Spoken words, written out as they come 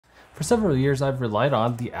For several years, I've relied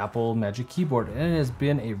on the Apple Magic Keyboard, and it has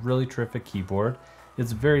been a really terrific keyboard.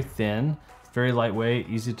 It's very thin, very lightweight,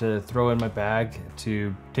 easy to throw in my bag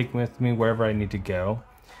to take with me wherever I need to go.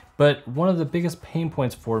 But one of the biggest pain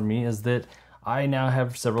points for me is that I now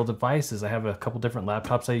have several devices. I have a couple different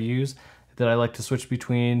laptops I use that I like to switch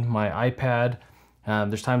between. My iPad.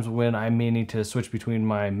 There's times when I may need to switch between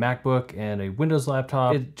my MacBook and a Windows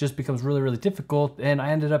laptop. It just becomes really, really difficult, and I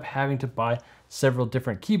ended up having to buy several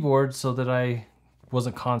different keyboards so that I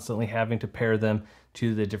wasn't constantly having to pair them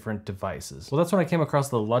to the different devices. Well, that's when I came across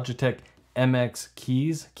the Logitech MX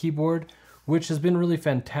Keys keyboard, which has been really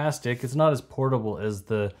fantastic. It's not as portable as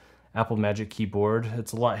the Apple Magic Keyboard.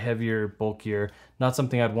 It's a lot heavier, bulkier, not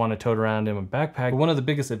something I'd want to tote around in my backpack. But one of the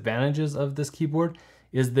biggest advantages of this keyboard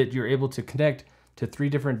is that you're able to connect to 3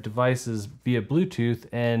 different devices via Bluetooth,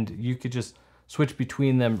 and you could just switch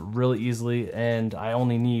between them really easily, and I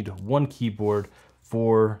only need one keyboard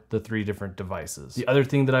for the 3 different devices. The other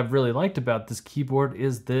thing that I've really liked about this keyboard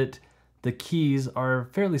is that the keys are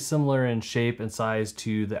fairly similar in shape and size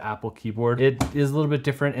to the Apple keyboard. It is a little bit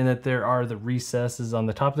different in that there are the recesses on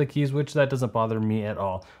the top of the keys, which that doesn't bother me at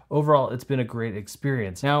all. Overall, it's been a great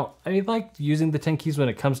experience. Now, I like using the 10 keys when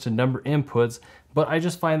it comes to number inputs, but I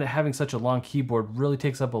just find that having such a long keyboard really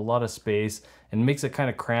takes up a lot of space and makes it kind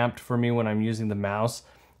of cramped for me when I'm using the mouse.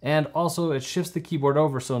 And also it shifts the keyboard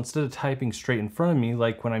over, so instead of typing straight in front of me,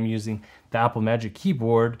 like when I'm using the Apple Magic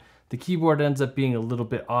Keyboard, the keyboard ends up being a little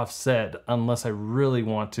bit offset unless I really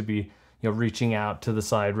want to be, reaching out to the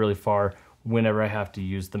side really far whenever I have to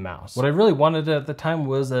use the mouse. What I really wanted at the time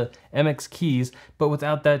was a MX Keys, but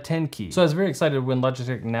without that 10 key. So I was very excited when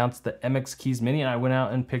Logitech announced the MX Keys Mini, and I went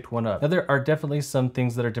out and picked one up. Now there are definitely some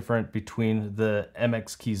things that are different between the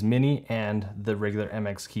MX Keys Mini and the regular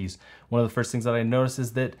MX Keys. One of the first things that I noticed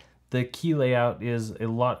is that the key layout is a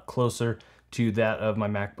lot closer to that of my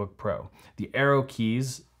MacBook Pro. The arrow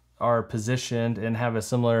keys are positioned and have a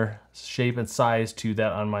similar shape and size to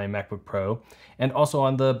that on my MacBook Pro. And also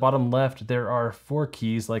on the bottom left, there are 4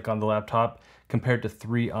 keys like on the laptop compared to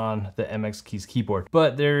 3 on the MX Keys keyboard.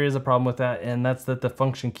 But there is a problem with that, and that's that the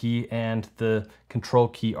function key and the control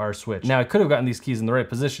key are switched. Now I could have gotten these keys in the right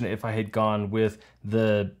position if I had gone with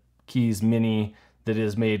the Keys Mini that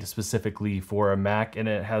is made specifically for a Mac, and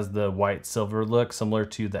it has the white silver look similar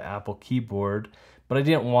to the Apple keyboard. But I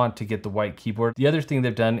didn't want to get the white keyboard. The other thing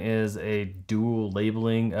they've done is a dual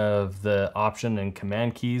labeling of the Option and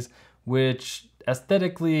Command keys, which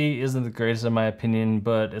aesthetically isn't the greatest in my opinion,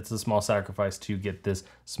 but it's a small sacrifice to get this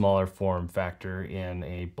smaller form factor in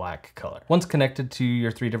a black color. Once connected to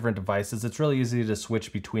your 3 different devices, it's really easy to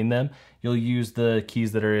switch between them. You'll use the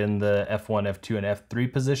keys that are in the F1, F2, and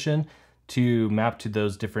F3 position to map to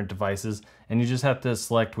those different devices, and you just have to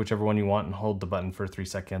select whichever one you want and hold the button for 3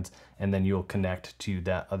 seconds, and then you'll connect to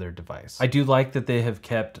that other device. I do like that they have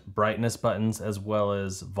kept brightness buttons as well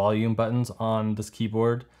as volume buttons on this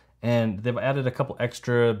keyboard, and they've added a couple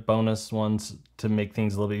extra bonus ones to make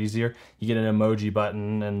things a little bit easier. You get an emoji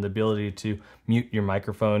button and the ability to mute your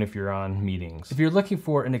microphone if you're on meetings. If you're looking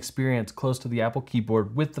for an experience close to the Apple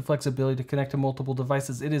keyboard with the flexibility to connect to multiple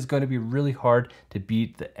devices, it is going to be really hard to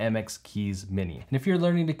beat the MX Keys Mini. And if you're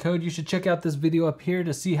learning to code, you should check out this video up here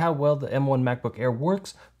to see how well the M1 MacBook Air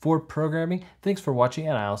works for programming. Thanks for watching,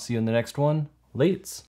 and I'll see you in the next one. Lates.